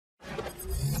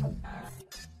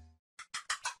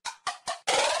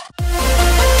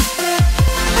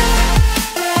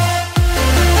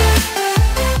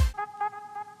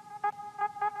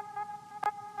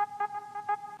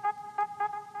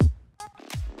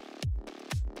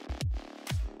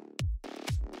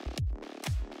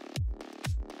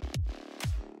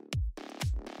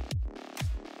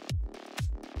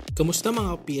Kamusta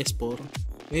mga PS4?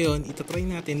 Ngayon, itatry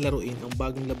natin laruin ang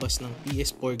bagong labas ng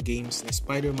PS4 games na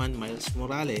Spiderman Miles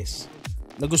Morales.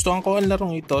 Nagustuhan ko ang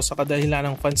larong ito sa kadahilan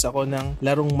ng fans ako ng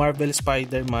larong Marvel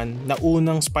Spider-Man na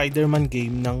unang Spider-Man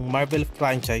game ng Marvel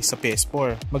franchise sa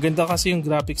PS4. Maganda kasi yung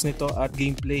graphics nito at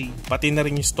gameplay, pati na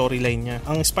rin yung storyline niya.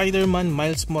 Ang Spider-Man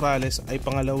Miles Morales ay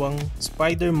pangalawang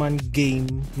Spider-Man game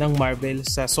ng Marvel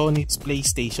sa Sony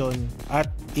PlayStation at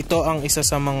ito ang isa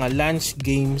sa mga launch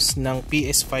games ng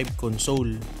PS5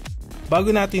 console. Bago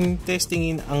natin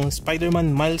testingin ang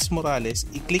Spiderman Miles Morales,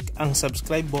 i-click ang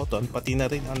subscribe button pati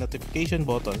na rin ang notification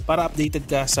button para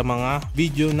updated ka sa mga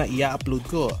video na i-upload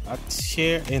ko at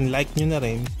share and like nyo na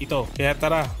rin ito. Kaya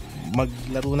tara,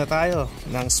 maglaro na tayo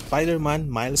ng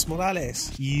Spiderman Miles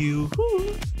Morales.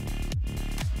 Yuhuu!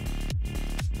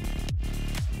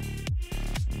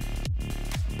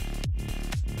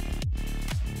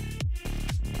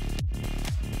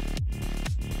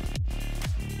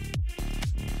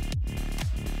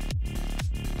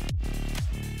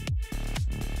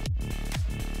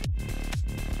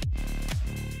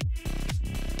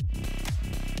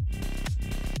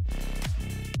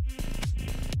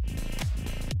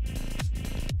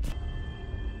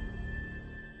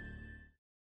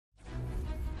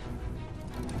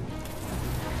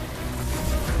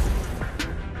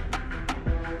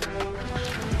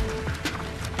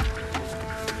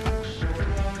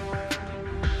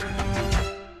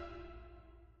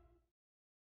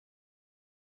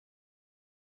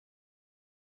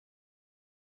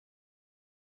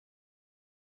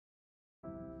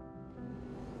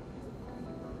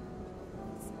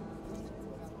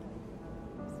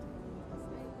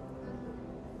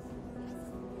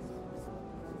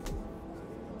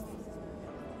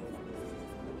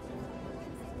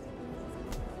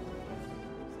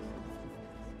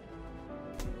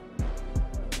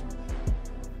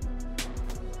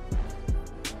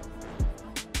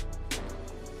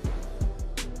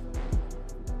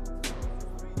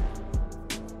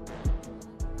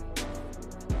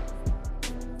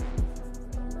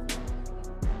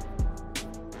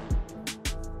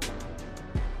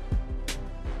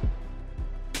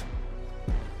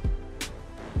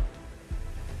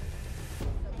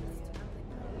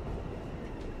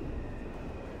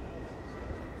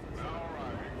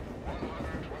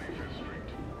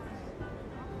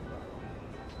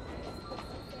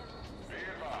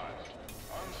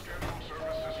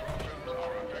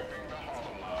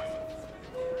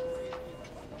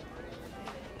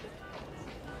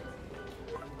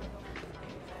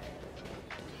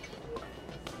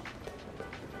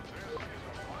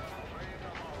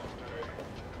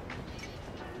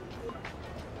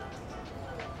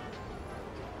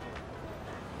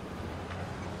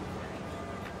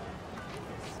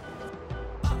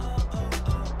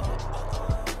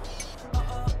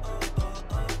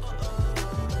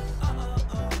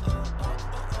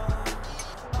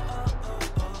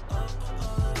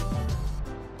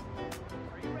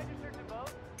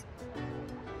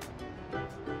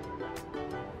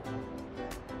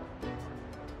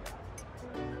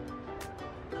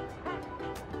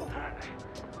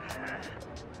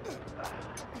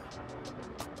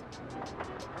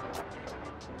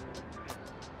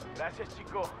 Gracias,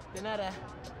 chico. De nada.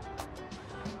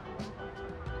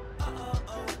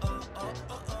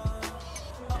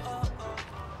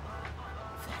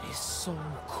 That is so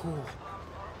cool.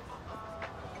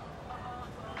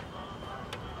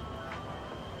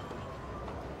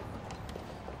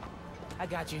 I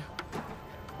got you.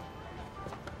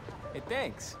 Hey,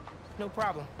 thanks. No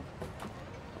problem.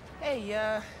 Hey,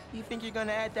 you think you're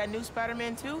gonna add that new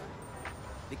Spider-Man too?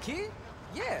 The kid?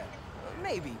 Yeah,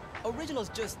 maybe. Original's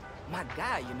just my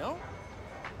guy, you know?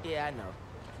 Yeah, I know.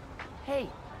 Hey,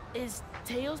 is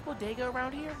Teo's Bodega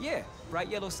around here? Yeah, bright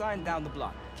yellow sign down the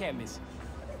block. Can't miss it.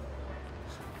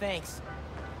 Thanks.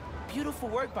 Beautiful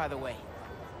work, by the way.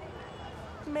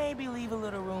 Maybe leave a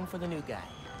little room for the new guy,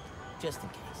 just in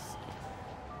case.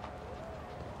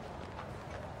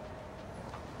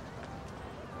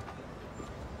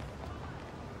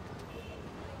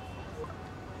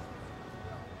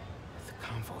 The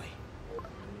convoy.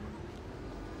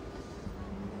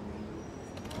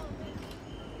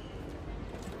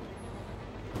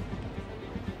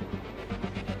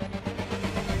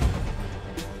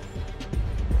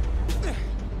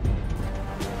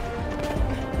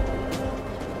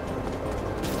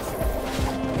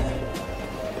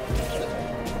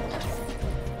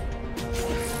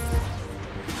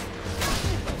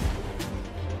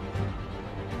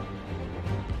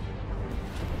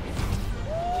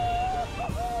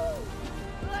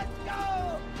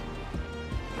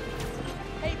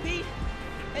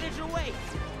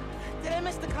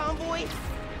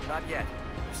 Not yet.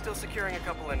 We're still securing a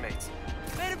couple inmates.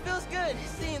 Man, it feels good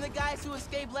seeing the guys who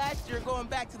escaped last year going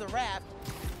back to the raft.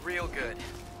 Real good.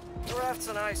 The raft's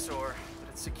an eyesore, but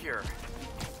it's secure.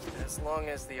 As long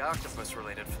as the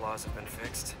octopus-related flaws have been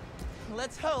fixed.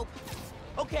 Let's hope.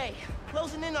 Okay,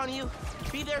 closing in on you.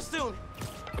 Be there soon.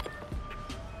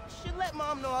 Should let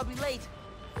Mom know I'll be late.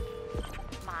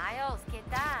 Miles, ¿qué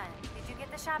tal? Did you get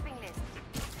the shopping list?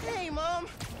 Hey, Mom.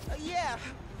 Yeah,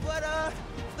 but,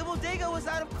 the bodega was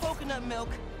out of coconut milk.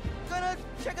 Gonna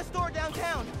check a store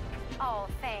downtown. Oh,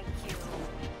 thank you.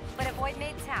 But avoid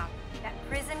Midtown. That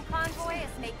prison convoy is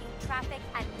making traffic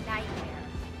a nightmare.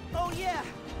 Oh, yeah.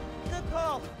 Good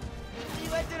call. See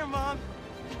you at dinner, Mom.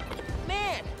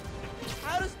 Man,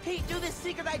 how does Pete do this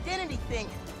secret identity thing?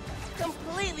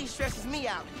 Completely stresses me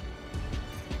out.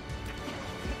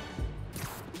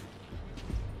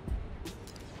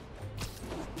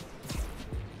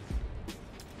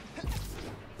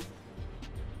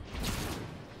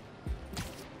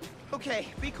 Okay,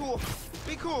 be cool.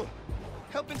 Be cool.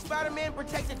 Helping Spider-Man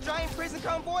protect a giant prison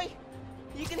convoy?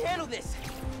 You can handle this.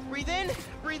 Breathe in,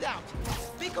 breathe out.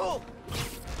 Be cool.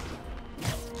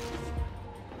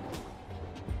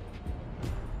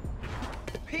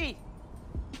 Pete,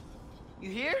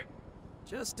 you here?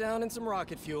 Just down in some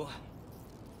rocket fuel.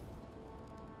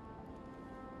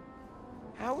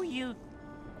 How are you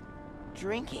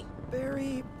drinking?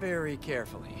 Very, very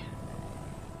carefully.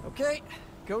 Okay,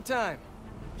 go time.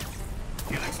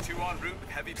 Helix 2 en route with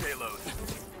heavy payload.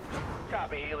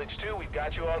 Copy, Helix 2. We've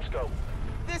got you on scope.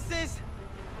 This is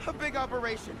a big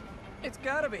operation. It's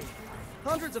gotta be.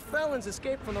 Hundreds of felons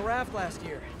escaped from the raft last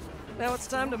year. Now it's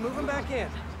time to move them back in.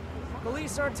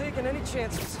 Police aren't taking any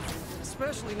chances,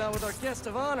 especially not with our guest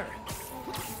of honor.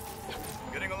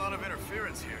 Getting a lot of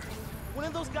interference here. One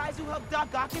of those guys who helped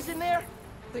Doc Ock is in there?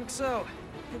 Think so.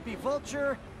 Could be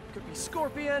Vulture, could be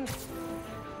Scorpion,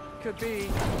 could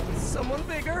be someone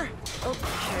bigger.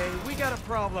 Okay, we got a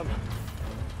problem.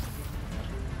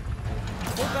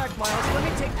 Hold back, Miles. Let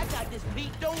me take... I got this,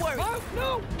 Pete. Don't worry. Oh,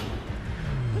 no!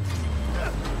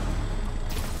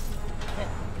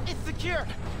 It's secure.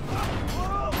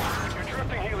 You're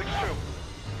drifting, Helix 2.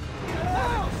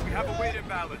 We have a weight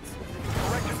imbalance.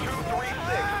 Corrected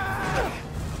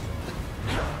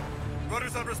 236.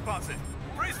 Rudder's unresponsive.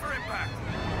 Brace for impact.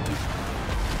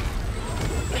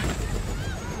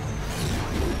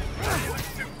 Helix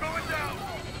 2 going down.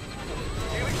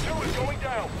 Helix 2 is going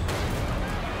down.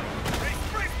 Brace,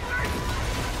 brace, brace!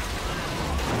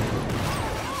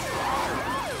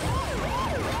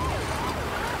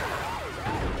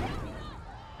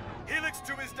 Helix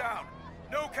 2 is down.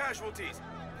 No casualties.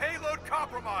 Payload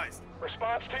compromised.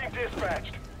 Response team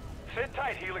dispatched. Sit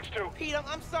tight, Helix 2. Pete,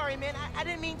 I'm sorry, man. I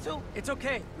didn't mean to. It's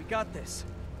okay. We got this.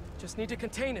 Just need to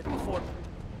contain it before...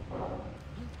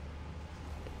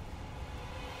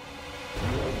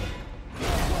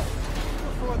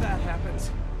 Before that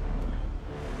happens.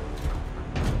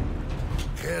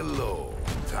 Hello,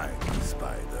 tiny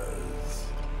spiders.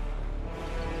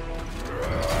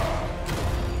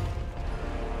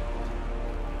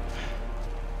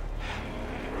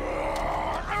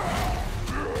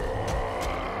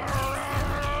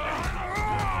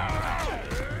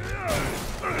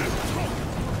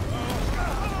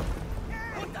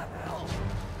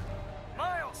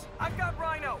 Miles, I've got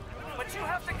Rhino, but you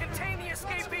have to contain the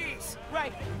escapees.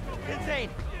 Right. Contain.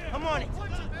 I'm on it.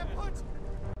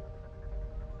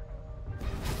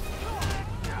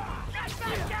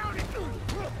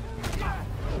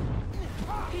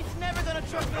 He's never gonna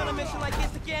trust me on a mission like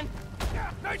this again.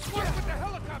 Nice work with the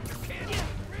helicopter, kid.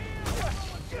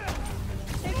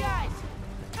 Hey guys,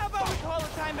 how about we call a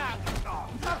timeout?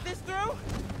 Talk this through?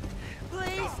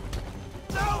 Please?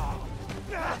 No!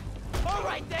 All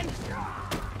right then.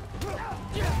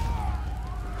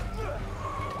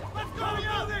 Let's go,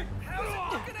 Yogi! How's it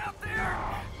looking out there?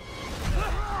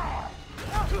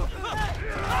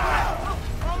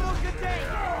 Almost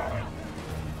contained.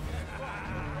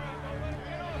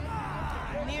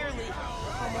 Nearly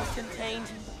almost contained.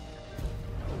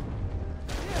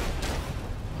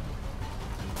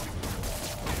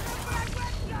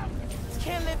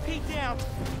 Can't let Pete down.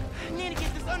 I need to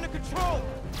get this under control.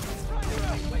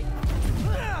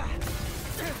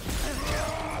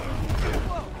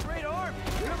 Whoa, great arm.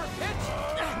 Remember pitch?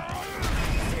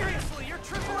 Seriously, you're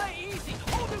AAA easy.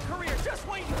 Whole new career just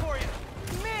waiting for you.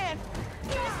 Man,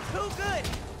 he's too good.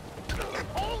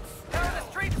 Down the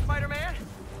street, Spider-Man.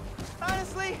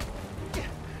 Honestly,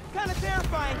 kind of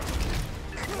terrifying.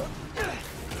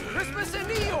 Christmas in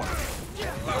New York.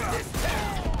 This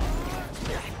town.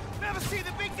 Never see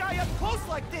the big guy up close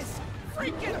like this.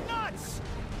 Freaking nuts.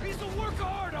 He's a work of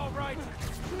art, all right.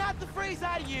 not the phrase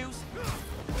I'd use.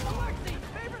 Alexi,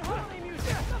 favorite holiday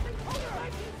music. Nothing colder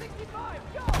 1965.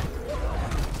 Go.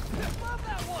 Love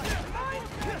that one. Mine.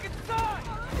 Pick inside.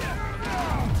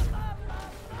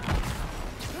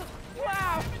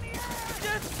 Wow.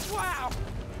 Just wow.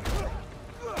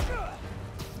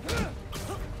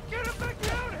 Get him back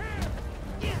down here.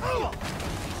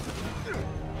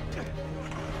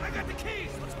 I got the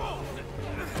keys. Let's move.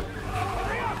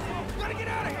 Hurry up. Gotta get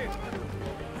out of here.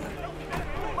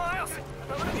 Miles,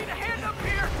 I'm gonna need a hand up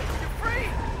here. You're free.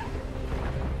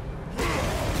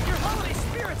 Your holiday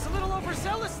spirit's a little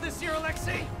overzealous this year,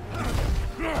 Alexei.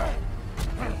 I'm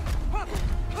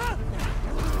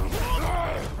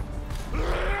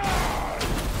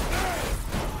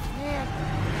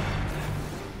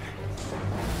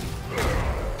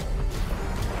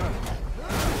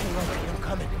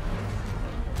coming.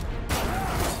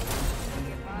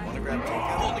 Wanna grab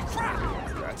takeout? Holy crap!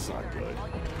 That's not good.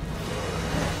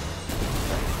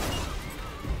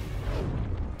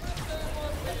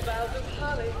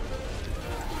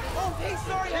 Oh, hey,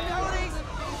 sorry, happy holidays.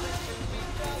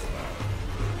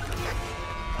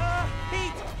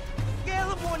 Pete, scale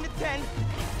of 1 to 10.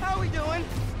 How we doing?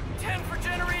 10 for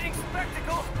generating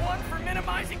spectacle, 1 for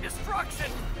minimizing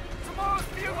destruction. Tomorrow's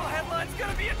Bugle headline's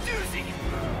gonna be a doozy.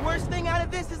 Worst thing out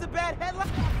of this is a bad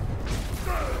headline.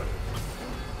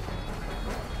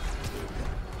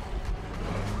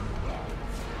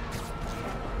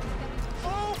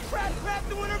 Oh, crap,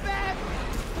 doing her bad.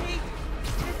 Pete,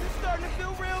 this is starting to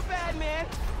feel real bad, man.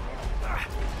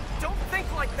 Don't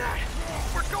think like that.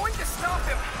 We're going to stop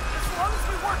him, as long as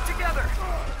we work together.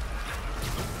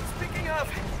 Speaking of,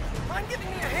 mind giving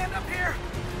me a hand up here?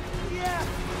 Yeah,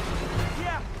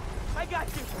 I got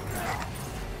you.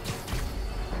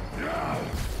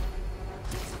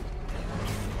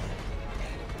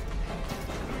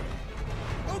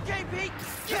 Okay, Pete.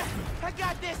 Yeah, I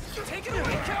got this. Take it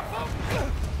away, Capo!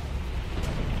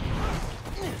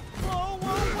 Whoa,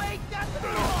 wait, that's the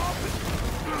wall.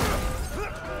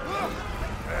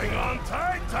 Hang on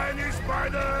tight, tiny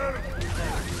spider!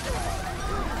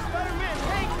 Spider-Man,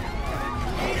 hey!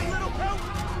 Need a little help?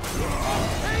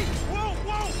 Hey! Whoa!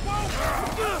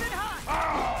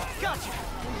 Gotcha!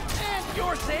 And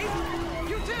you're safe!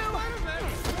 You too! Spider-Man!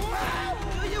 Wow!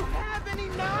 Do you have any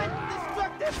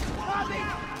non-destructive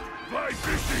hobbies? Fly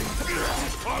fishing!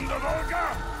 On the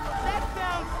Volga! That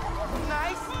sounds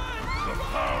nice. The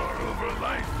power over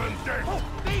life and death! Oh,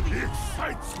 baby!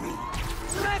 Excites me!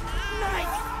 That's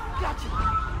nice! Gotcha!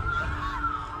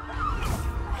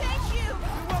 Thank you!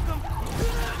 You're welcome!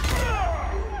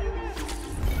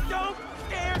 Don't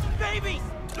scare babies!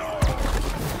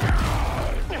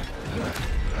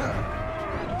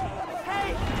 Hey!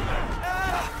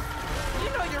 You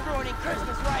know you're ruining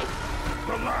Christmas, right?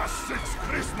 The last 6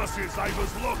 Christmases I was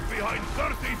locked behind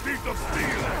 30 feet of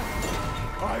steel!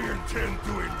 I intend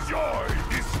to enjoy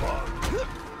this one!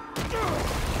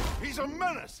 He's a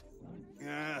menace!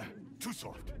 Too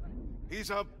soft.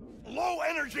 He's a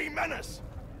low-energy menace!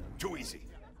 Too easy.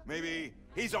 Maybe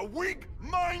he's a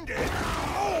weak-minded...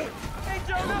 Oh! Hey,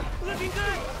 Jonah! Looking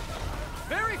good!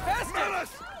 Very festive!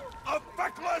 Menace! A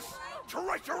feckless,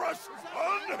 treacherous,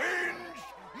 unhinged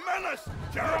menace!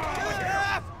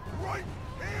 Yeah. Right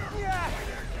here! Yeah!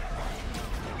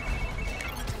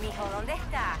 Mijo, ¿dónde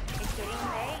está? It's getting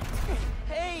late.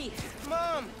 Hey,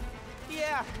 Mom!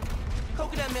 Yeah,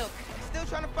 coconut milk. Still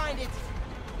trying to find it.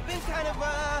 Been kind of,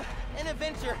 an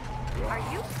adventure. Are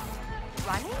you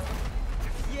running?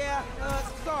 Yeah,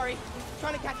 sorry.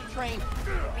 Trying to catch a train.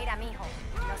 Mira, mijo,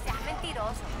 no seas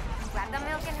mentiroso. Grab the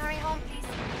milk and hurry home, please.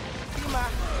 Sí, ma.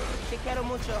 Te quiero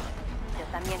mucho. Yo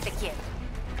también te quiero.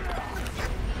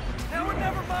 Now or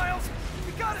never, Miles!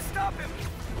 We gotta stop him!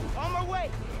 On my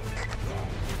way!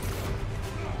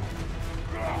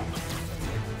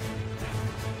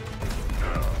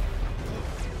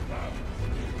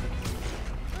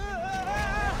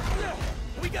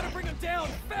 We gotta bring him down,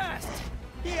 fast!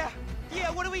 Yeah,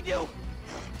 what do we do?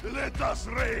 Let us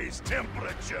raise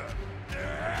temperature! Oh,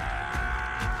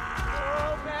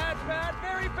 bad,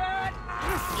 very bad!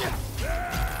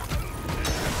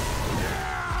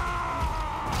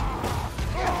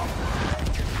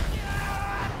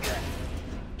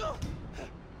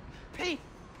 Pete,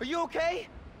 are you okay?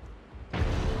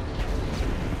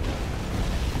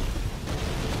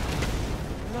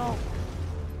 No.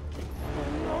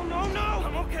 No!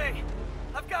 I'm okay.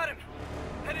 I've got him.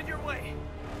 Headed your way.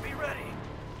 Be ready.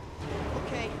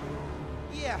 Okay.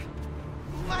 Yeah.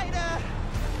 Might,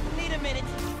 need a minute.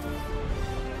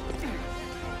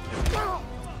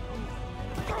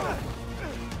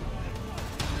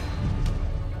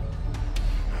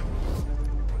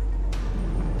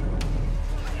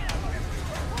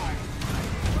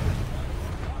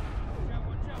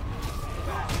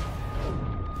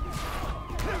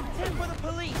 for the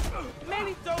police.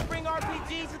 Maybe don't bring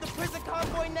RPGs to the prison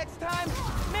convoy next time.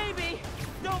 Maybe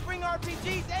don't bring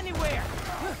RPGs anywhere.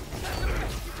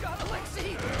 You got Alexei!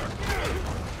 Okay,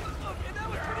 that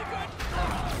was pretty good.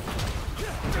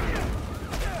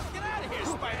 Get out of here,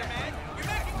 Spider-Man. You're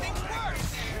making things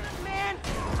worse. Man,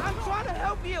 I'm trying to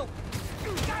help you.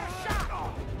 You got a shot.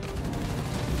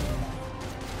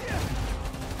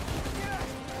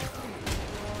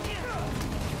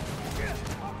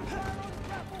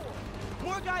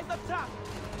 More guys up top.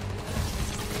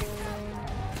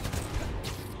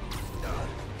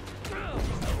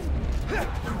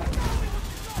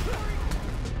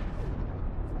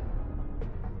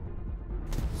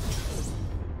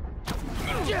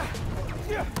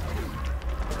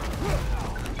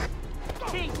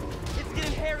 Pete, it's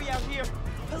getting hairy out here.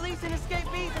 Police and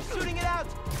escapees are shooting it out.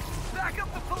 Back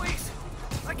up the police!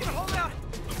 I can hold out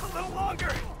a little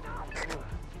longer!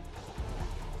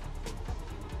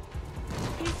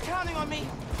 He's counting on me.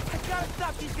 I gotta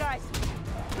stop these guys.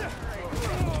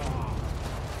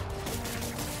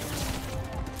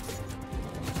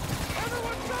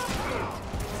 Everyone stop!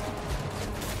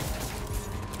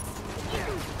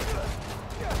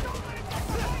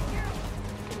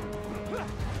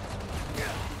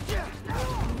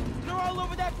 They're all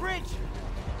over that bridge.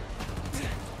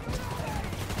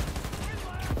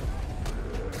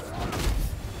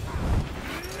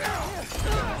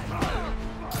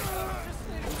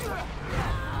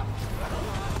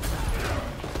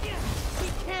 He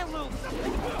can't lose.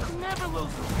 He never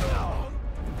loses.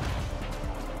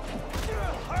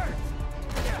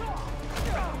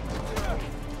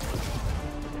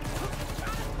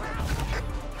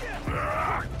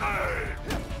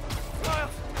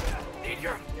 Miles, need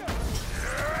your...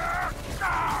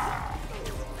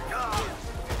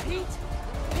 Pete!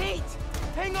 Pete!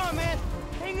 Hang on, man!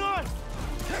 Hang on!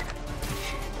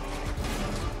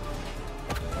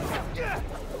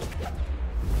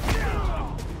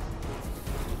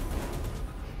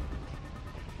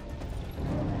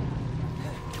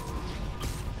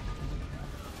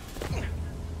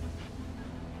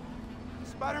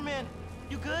 Spider-Man,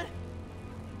 you good?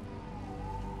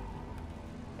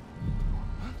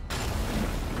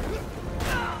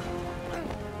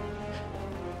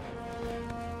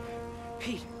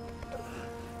 Pete.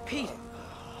 Pete.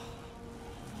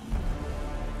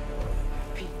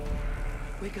 Pete.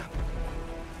 Wake up.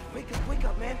 Wake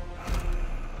up, man.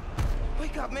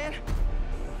 Wake up, man.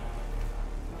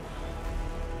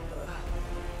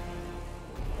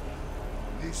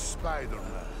 This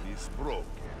Spider-Man is broken.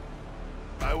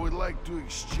 I would like to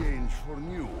exchange for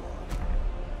new one.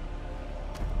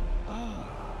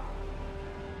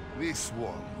 This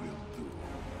one will do.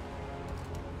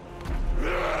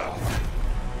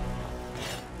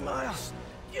 Miles,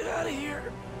 get out of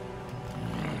here!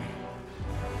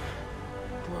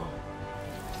 Bro.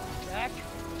 Back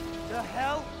the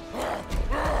hell?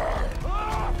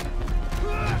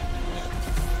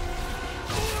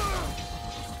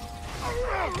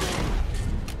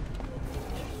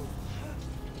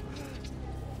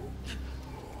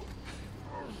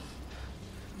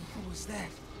 What was that?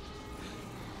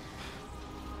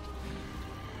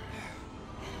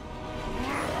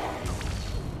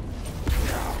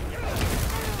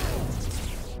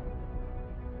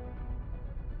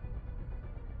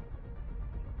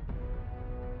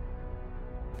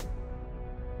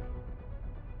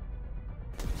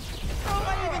 How am I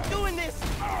even doing this?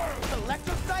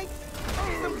 Electrocyte?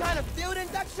 Some kind of field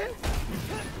induction?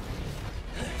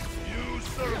 You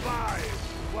survived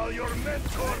while your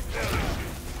mentor perished.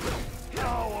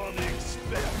 How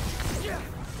unexpected.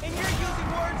 And you're using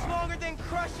words longer than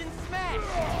crush and smash.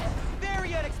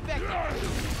 Very unexpected.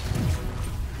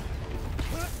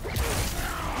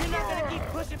 You're not gonna keep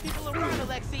pushing people around,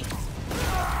 Alexei.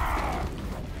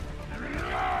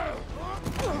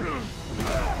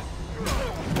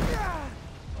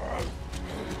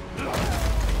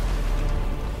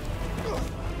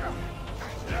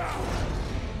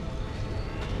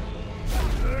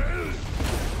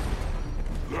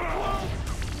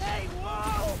 Hey,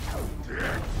 whoa!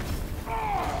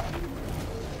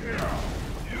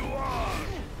 You are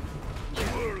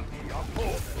worthy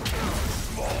opponent,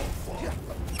 small one.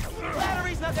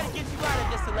 Flattery's not gonna get you out of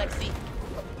this, Alexei.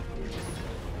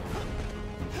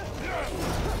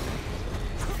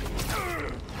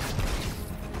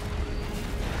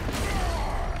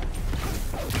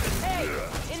 Hey,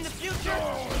 in the future,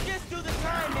 just do the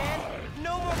time, man.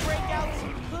 No more breakouts,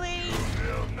 please.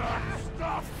 Will not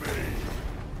stop me.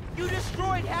 You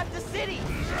destroyed half the city.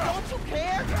 Don't you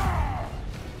care?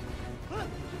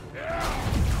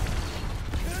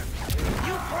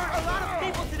 You've hurt a lot of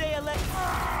people today,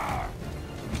 Alexei.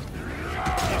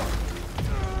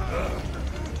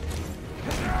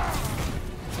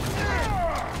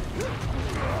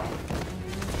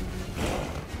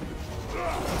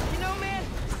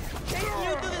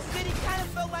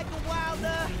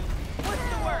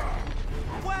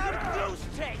 goose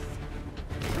chase!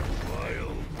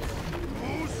 Wild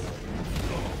goose?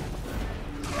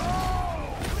 No!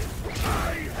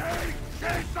 I hate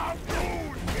chase of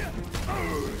goose!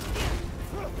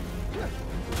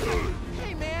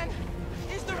 Hey man,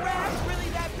 is the raft really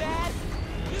that bad?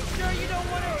 You sure you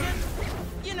don't want to just,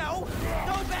 you know,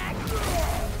 go back?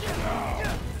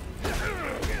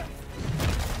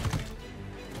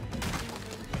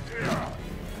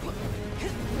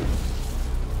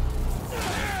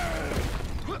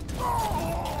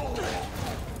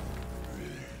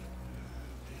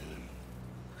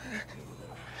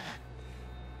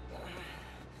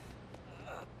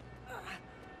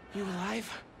 You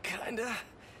alive? Kinda.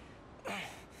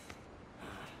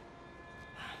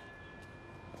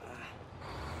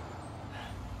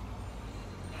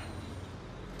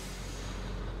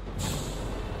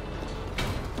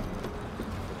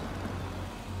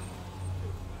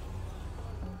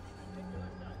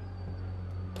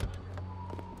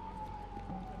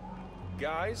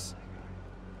 Guys?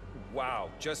 Wow,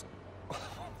 just...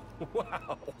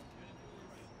 wow.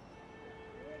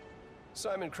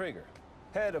 Simon Krieger,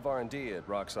 head of R&D at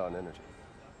Roxxon Energy.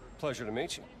 Pleasure to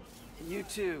meet you. You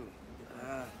too.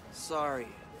 Sorry.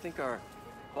 I think our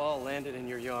ball landed in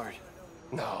your yard.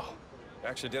 No.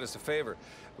 Actually did us a favor.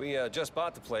 We just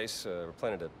bought the place. We're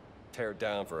planning to tear it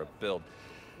down for a build.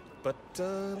 But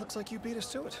looks like you beat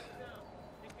us to it.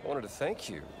 I wanted to thank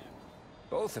you.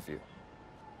 Both of you.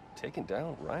 Taking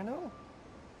down Rhino?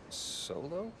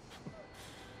 Solo?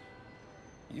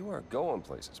 You are going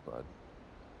places, bud.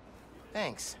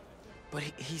 Thanks. But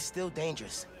he's still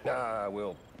dangerous. Nah,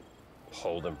 we'll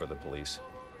hold him for the police.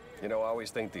 You know, I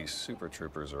always think these super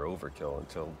troopers are overkill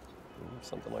until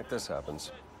something like this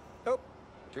happens. Oh,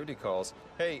 Judy calls.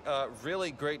 Hey,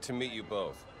 really great to meet you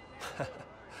both.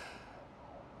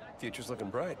 Future's looking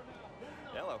bright.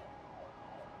 Hello.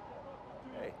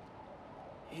 Hey.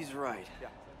 He's right. Yeah.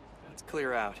 Let's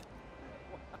clear out.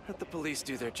 Let the police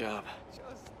do their job.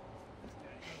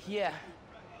 Yeah.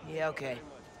 Yeah, okay.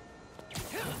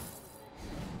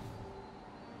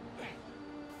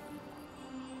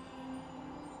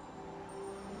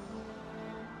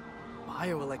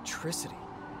 Bioelectricity.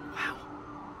 Wow.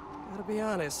 Gotta be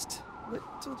honest,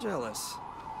 little jealous.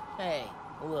 Hey,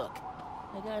 look.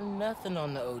 I got nothing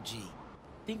on the OG.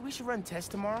 Think we should run tests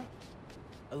tomorrow?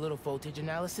 A little voltage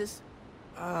analysis?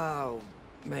 Oh,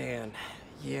 man.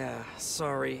 Yeah,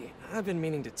 sorry. I've been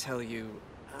meaning to tell you,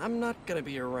 I'm not gonna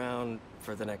be around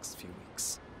for the next few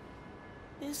weeks.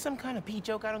 Is some kind of pee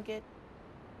joke I don't get?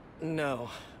 No.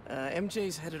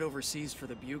 MJ's headed overseas for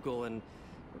the Bugle and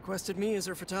requested me as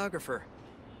her photographer.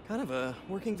 Kind of a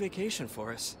working vacation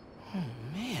for us. Oh,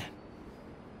 man.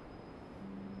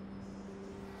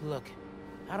 Look,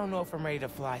 I don't know if I'm ready to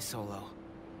fly solo.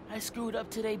 I screwed up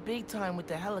today big time with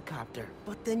the helicopter.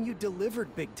 But then you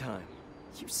delivered big time.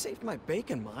 You saved my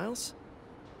bacon, Miles.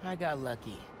 I got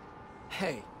lucky.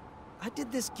 Hey, I did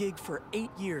this gig for 8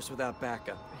 years without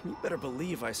backup, and you better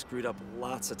believe I screwed up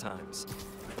lots of times.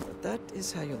 But that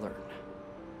is how you learn.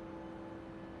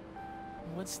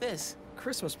 What's this?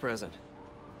 Christmas present.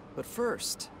 But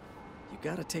first, you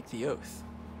gotta take the oath.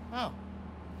 Oh.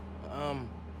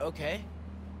 Okay.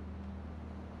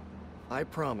 I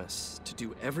promise to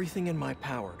do everything in my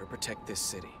power to protect this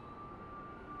city.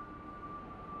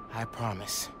 I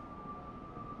promise.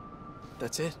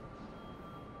 That's it?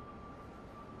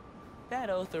 That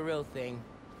oath a real thing?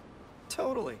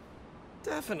 Totally.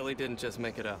 Definitely didn't just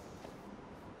make it up.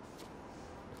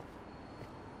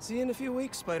 See you in a few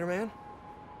weeks, Spider-Man.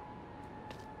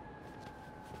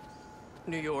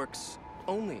 New York's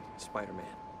only Spider-Man.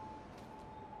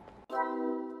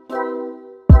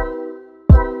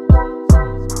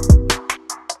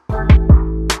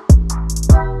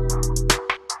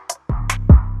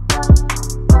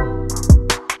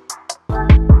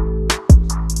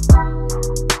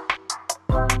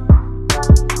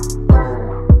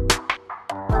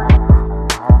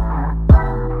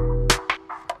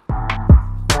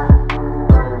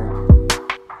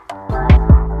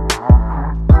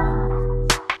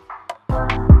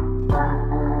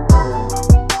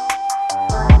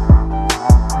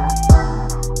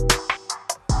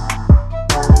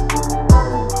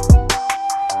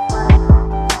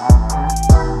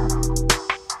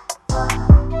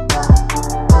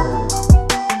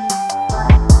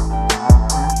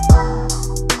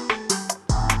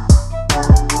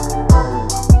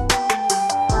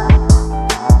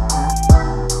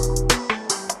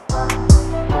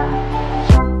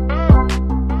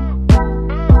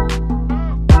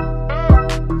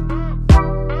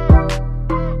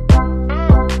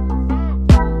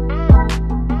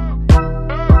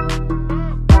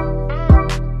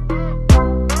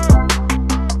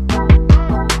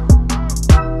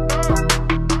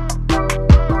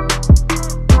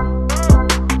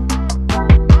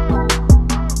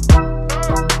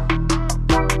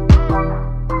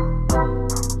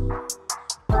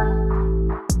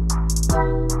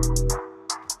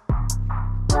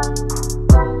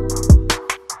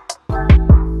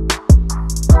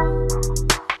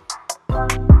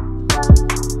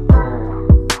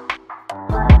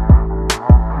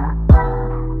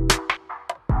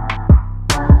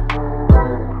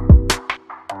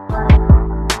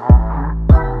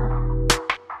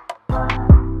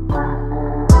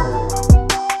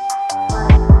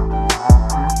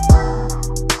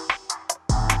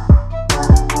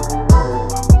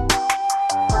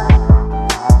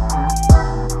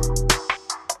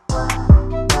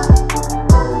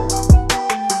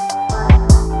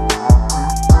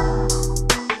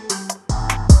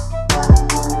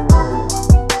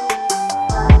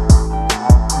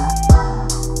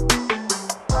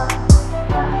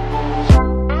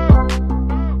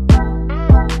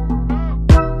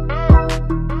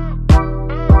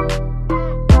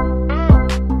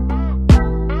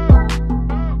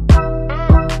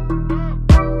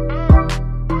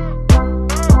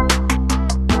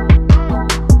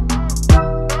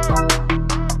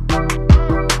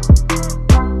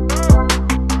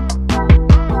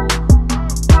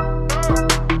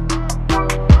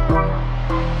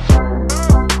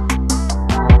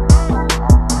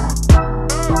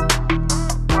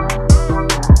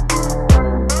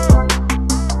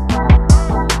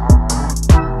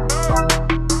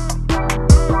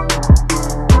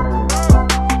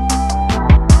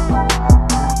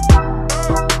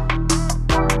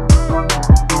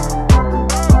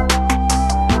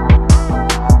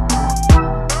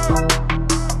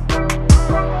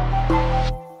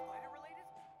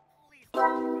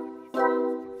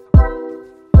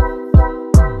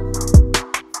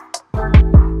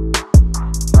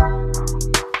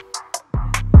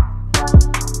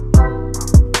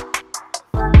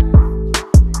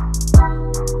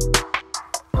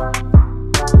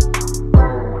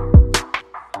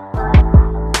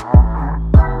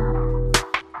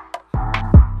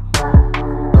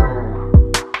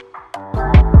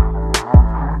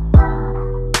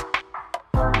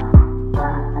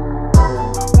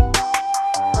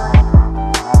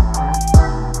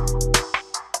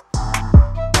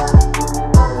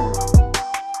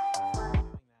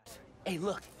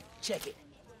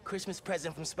 Christmas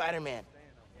present from Spider-Man.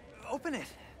 Open it.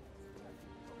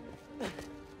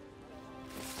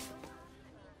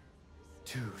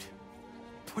 Dude,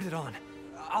 put it on.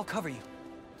 I'll cover you.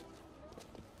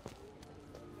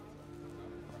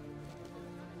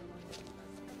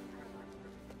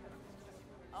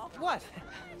 What?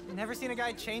 Never seen a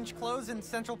guy change clothes in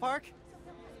Central Park?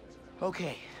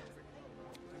 Okay.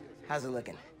 How's it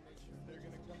looking?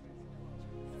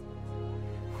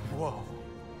 Whoa.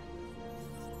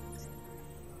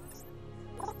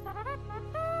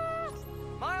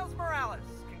 Miles Morales,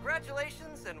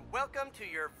 congratulations and welcome to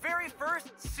your very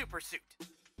first super suit.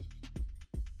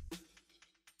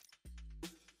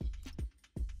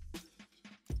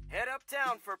 Head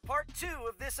uptown for part 2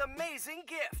 of this amazing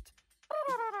gift.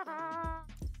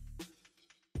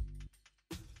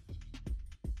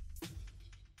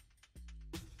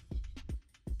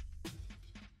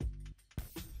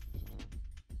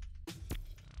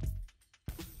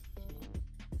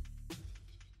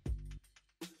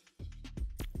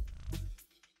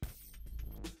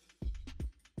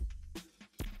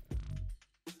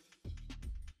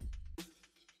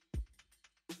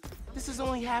 This is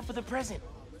only half of the present.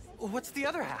 What's the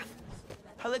other half?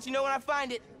 I'll let you know when I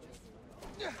find it.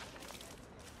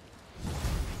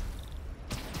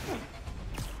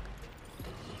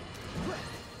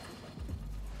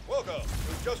 Welcome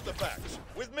to Just the Facts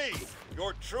with me,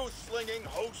 your truth-slinging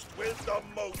host with the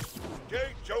most,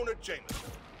 J. Jonah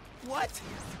Jameson. What?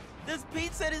 Does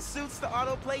Pete set his suits to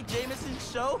autoplay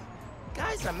Jameson's show?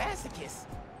 Guy's a masochist.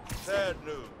 Sad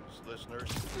news, listeners.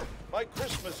 My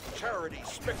Christmas charity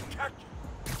spectacular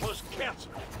was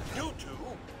canceled due to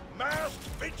masked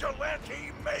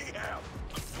vigilante mayhem.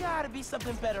 Gotta be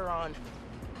something better on.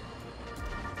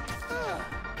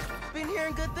 Been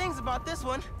hearing good things about this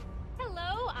one.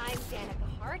 Hello, I'm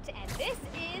Danica Hart, and this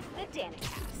is the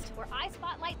Danicast, where I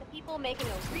spotlight the people making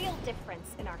a real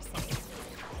difference in our city.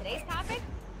 Today's topic?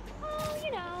 Oh,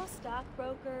 you know,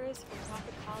 stockbrokers,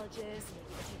 for-profit colleges,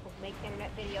 maybe the people who make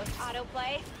internet videos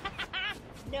autoplay.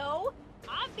 No,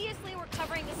 obviously we're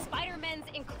covering the Spider-Man's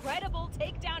incredible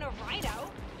takedown of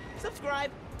Rhino.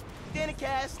 Subscribe.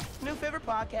 Danicast, new favorite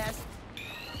podcast.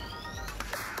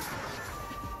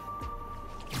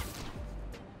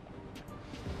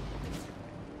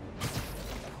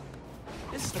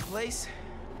 This is the place.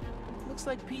 Looks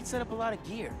like Pete set up a lot of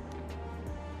gear.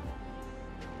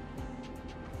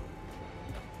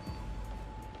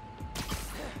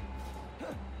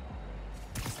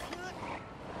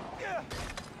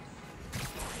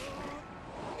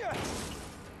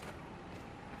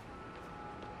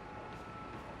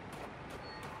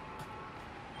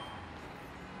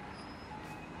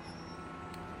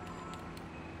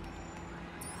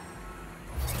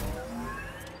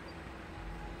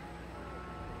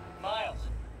 Miles,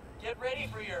 get ready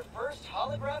for your first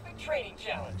holographic training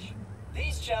challenge.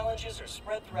 These challenges are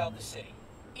spread throughout the city.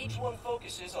 Each one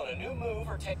focuses on a new move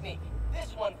or technique.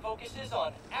 This one focuses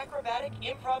on acrobatic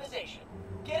improvisation.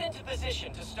 Get into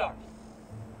position to start.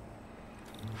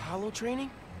 Holo training?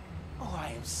 Oh,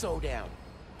 I am so down.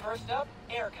 First up,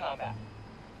 air combat.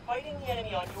 Fighting the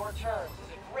enemy on your terms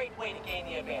is a great way to gain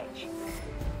the advantage.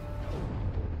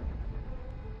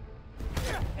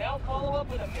 Now follow up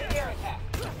with a mid-air attack.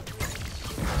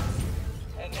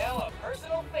 And now a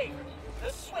personal favorite,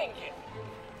 the swing kick.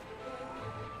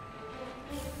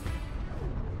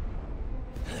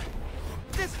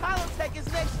 This holotech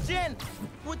is next gen.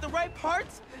 With the right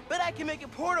parts, bet I can make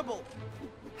it portable.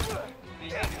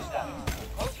 Behavior style.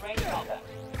 Close range combat.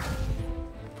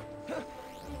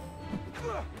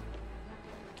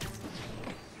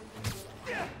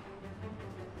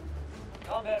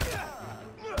 Combat.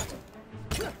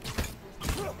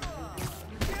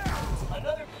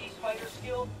 Another key fighter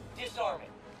skill, disarming.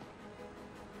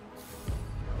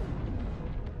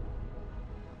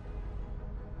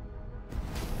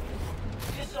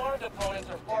 Disarmed opponents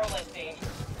are far less dangerous.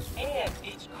 And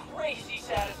it's crazy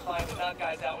satisfying to knock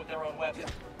guys out with their own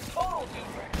weapons. Total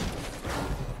two-threat.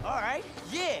 Alright,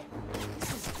 yeah.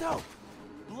 This is dope.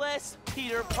 Bless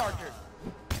Peter Parker.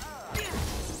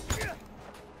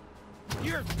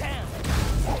 You're down.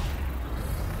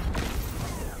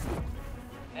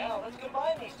 Now let's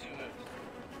combine these two moves.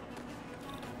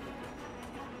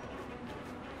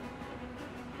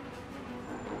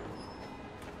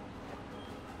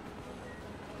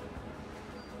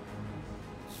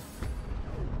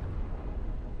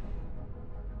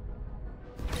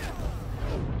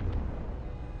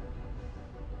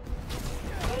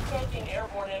 Headbutting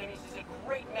airborne enemies is a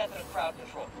great method of crowd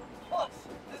control. Plus,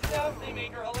 the sounds they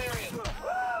make are hilarious.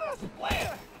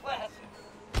 Blam! Classic.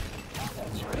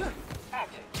 That's right.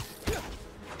 Active.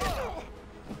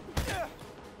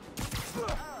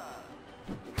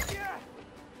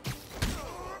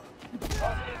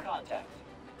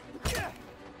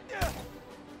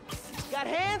 Got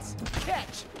hands?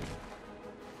 Catch!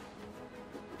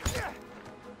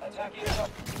 Attacking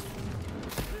up.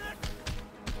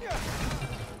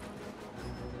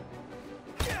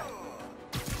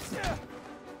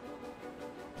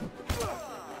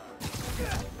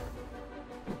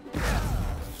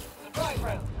 Surprise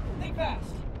round. Think fast.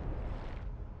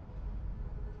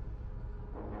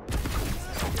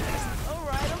 All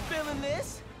right, I'm feeling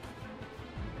this.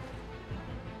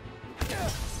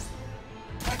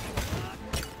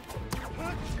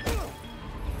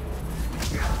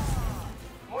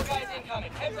 More guys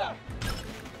incoming. Heads up.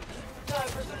 Time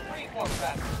for some freeform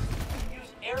practice.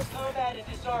 Use air combat and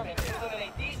disarming to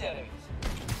eliminate these enemies.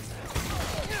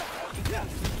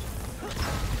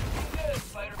 Good,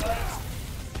 Spider Buds.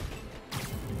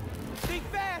 Think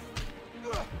fast!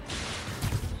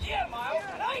 Yeah, Miles.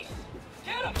 Nice.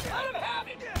 Get him. Let him have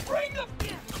it. Bring the...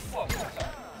 Whoa, sorry.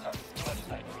 Too much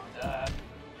excitement.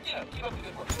 Keep up the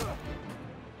good work.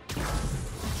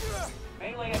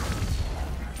 Melee...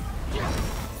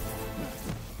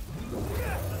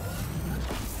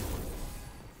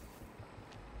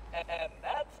 And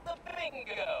that's the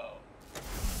bingo!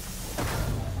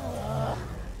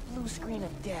 Blue screen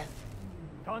of death.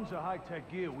 Tons of high-tech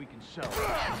gear we can sell.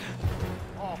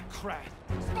 Oh, crap.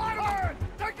 Spider-Man!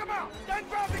 Take him out! Then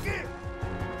grab the gear!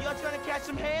 Y'all trying to catch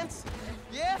some hands?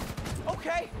 Yeah?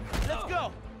 Okay, let's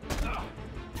go.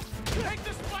 Take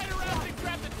the spider out and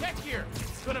grab the tech gear.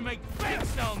 It's gonna make bank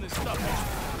selling this stuff.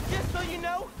 Just so you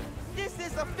know, this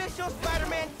is official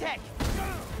Spider-Man tech.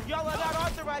 Y'all are not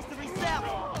authorized to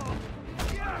resell.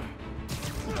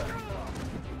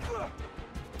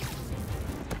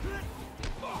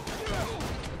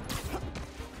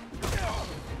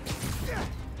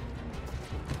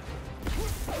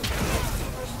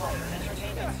 First flight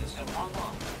entertainment system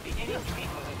online. Beginning speed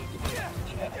check.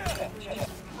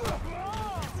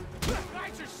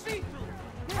 Guys are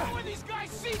see-through. How are these guys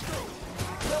see-through?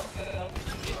 Welcome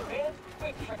to advanced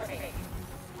quick training.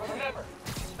 Remember,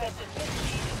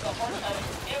 specificity is the heart of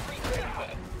every great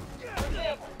equipment. For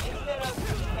example, instead of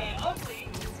an ugly,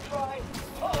 try,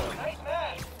 oh, nice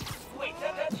match. Wait,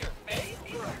 that's your face?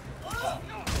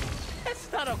 That's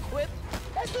not a quip.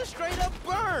 That's a straight up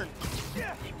burn.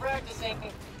 Keep practicing.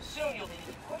 Soon you'll be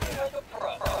equipped like a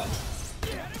pro.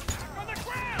 On the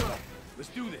ground! Let's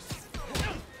do this.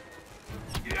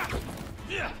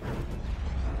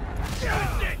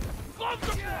 Gloves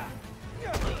them!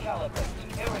 Recalibrate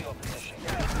to aerial position.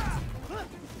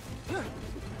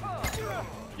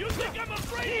 You think I'm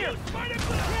afraid of you,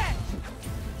 Spider-Man?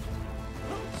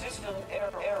 System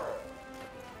error.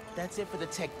 That's it for the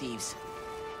tech thieves.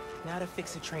 Now to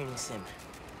fix a training sim.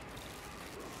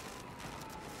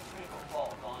 Critical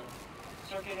fault on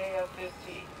circuit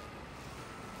AF-15.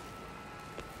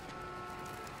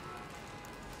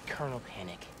 Kernel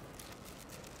panic.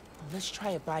 Let's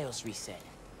try a BIOS reset.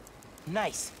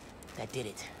 Nice. That did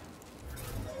it.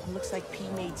 Looks like P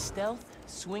made stealth,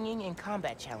 swinging, and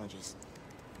combat challenges.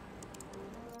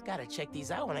 Gotta check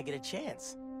these out when I get a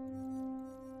chance.